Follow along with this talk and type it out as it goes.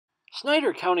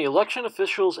Snyder County election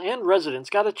officials and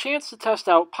residents got a chance to test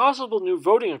out possible new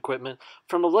voting equipment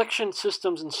from election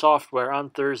systems and software on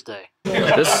Thursday.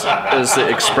 This is the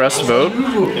Express Vote.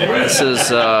 This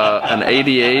is an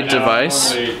ADA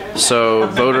device, so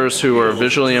voters who are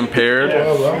visually impaired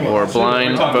or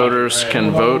blind voters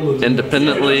can vote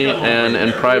independently and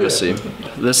in privacy.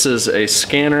 This is a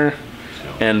scanner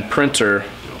and printer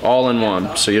all in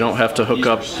one, so you don't have to hook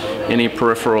up any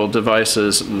peripheral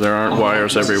devices. There aren't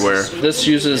wires everywhere. This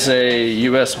uses a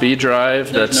USB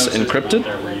drive that's encrypted.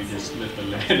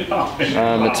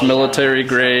 It's military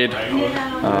grade.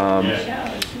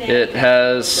 It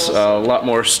has a lot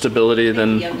more stability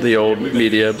than the old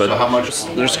media, but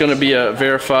there's going to be a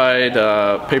verified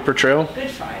paper trail.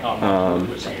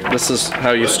 This is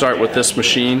how you start with this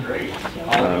machine.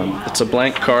 It's a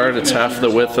blank card. It's half the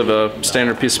width of a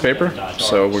standard piece of paper.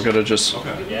 So we're going to just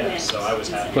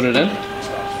put it in.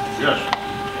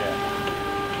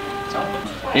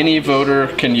 Any voter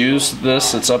can use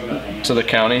this. It's up to the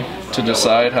county to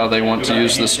decide how they want to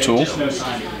use this tool.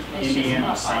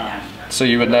 So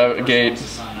you would navigate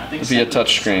via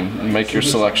touchscreen and make your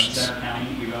selections.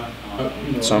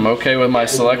 So I'm okay with my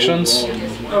selections.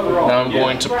 Now I'm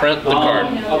going to print the card.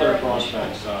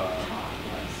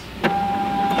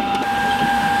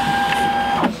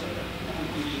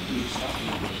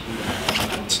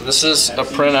 So this is a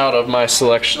printout of my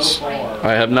selections.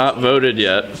 I have not voted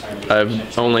yet.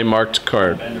 I've only marked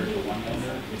card.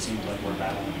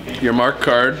 Your marked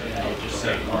card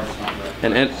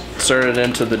and insert it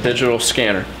into the digital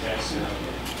scanner.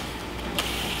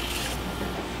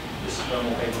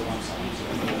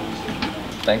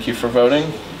 Thank you for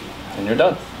voting, and you're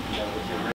done.